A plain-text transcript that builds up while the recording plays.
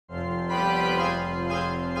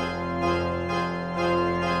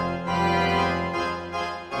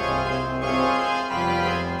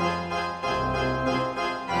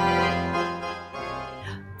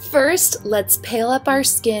First, let's pale up our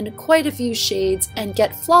skin quite a few shades and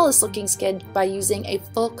get flawless looking skin by using a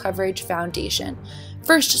full coverage foundation.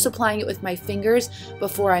 First, just applying it with my fingers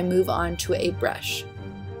before I move on to a brush.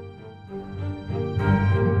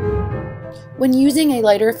 When using a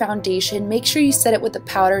lighter foundation, make sure you set it with a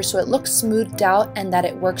powder so it looks smoothed out and that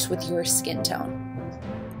it works with your skin tone.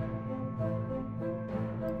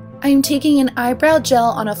 I am taking an eyebrow gel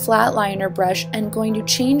on a flat liner brush and going to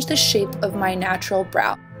change the shape of my natural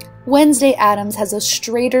brow. Wednesday Addams has a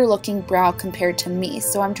straighter looking brow compared to me,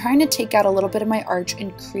 so I'm trying to take out a little bit of my arch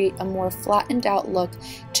and create a more flattened out look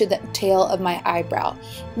to the tail of my eyebrow.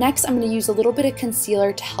 Next, I'm going to use a little bit of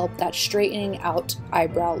concealer to help that straightening out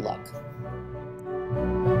eyebrow look.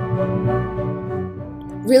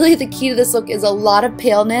 Really, the key to this look is a lot of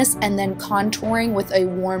paleness and then contouring with a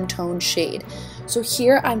warm tone shade. So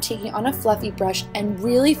here I'm taking on a fluffy brush and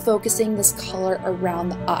really focusing this color around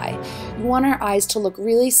the eye. We want our eyes to look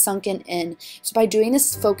really sunken in. So by doing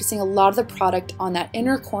this, focusing a lot of the product on that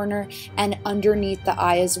inner corner and underneath the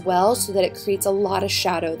eye as well, so that it creates a lot of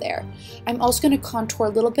shadow there. I'm also going to contour a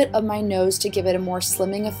little bit of my nose to give it a more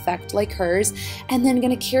slimming effect like hers, and then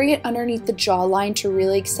going to carry it underneath the jawline to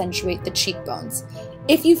really accentuate the cheekbones.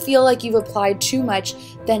 If you feel like you've applied too much,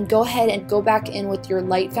 then go ahead and go back in with your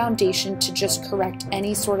light foundation to just correct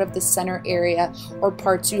any sort of the center area or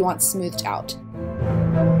parts you want smoothed out.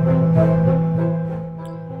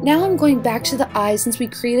 Now I'm going back to the eyes. Since we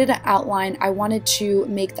created an outline, I wanted to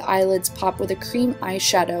make the eyelids pop with a cream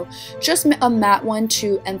eyeshadow, just a matte one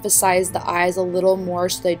to emphasize the eyes a little more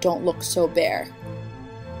so they don't look so bare.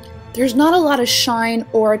 There's not a lot of shine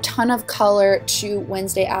or a ton of color to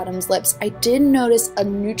Wednesday Addams' lips. I did notice a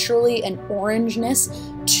neutrally an orangeness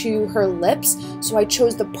to her lips, so I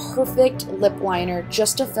chose the perfect lip liner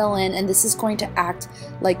just to fill in, and this is going to act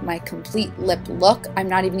like my complete lip look. I'm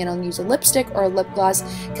not even going to use a lipstick or a lip gloss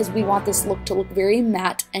because we want this look to look very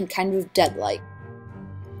matte and kind of dead-like.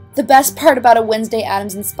 The best part about a Wednesday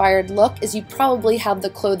Addams inspired look is you probably have the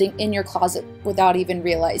clothing in your closet without even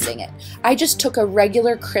realizing it. I just took a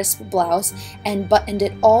regular crisp blouse and buttoned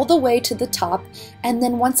it all the way to the top, and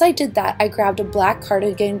then once I did that, I grabbed a black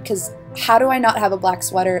cardigan because how do I not have a black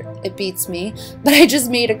sweater? It beats me. But I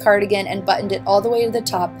just made a cardigan and buttoned it all the way to the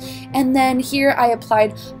top. And then here I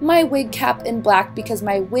applied my wig cap in black because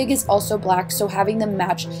my wig is also black, so having them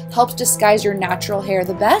match helps disguise your natural hair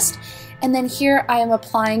the best. And then here I am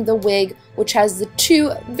applying the wig, which has the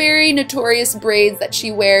two very notorious braids that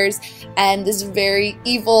she wears and this very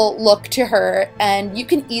evil look to her. And you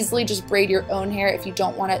can easily just braid your own hair if you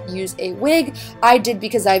don't want to use a wig. I did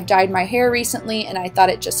because I've dyed my hair recently and I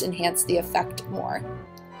thought it just enhanced the effect more.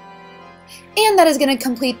 And that is going to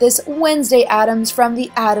complete this Wednesday Addams from the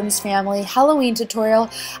Addams Family Halloween tutorial.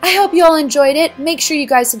 I hope you all enjoyed it. Make sure you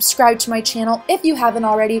guys subscribe to my channel if you haven't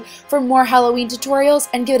already for more Halloween tutorials,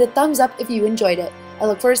 and give it a thumbs up if you enjoyed it. I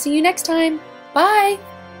look forward to seeing you next time. Bye!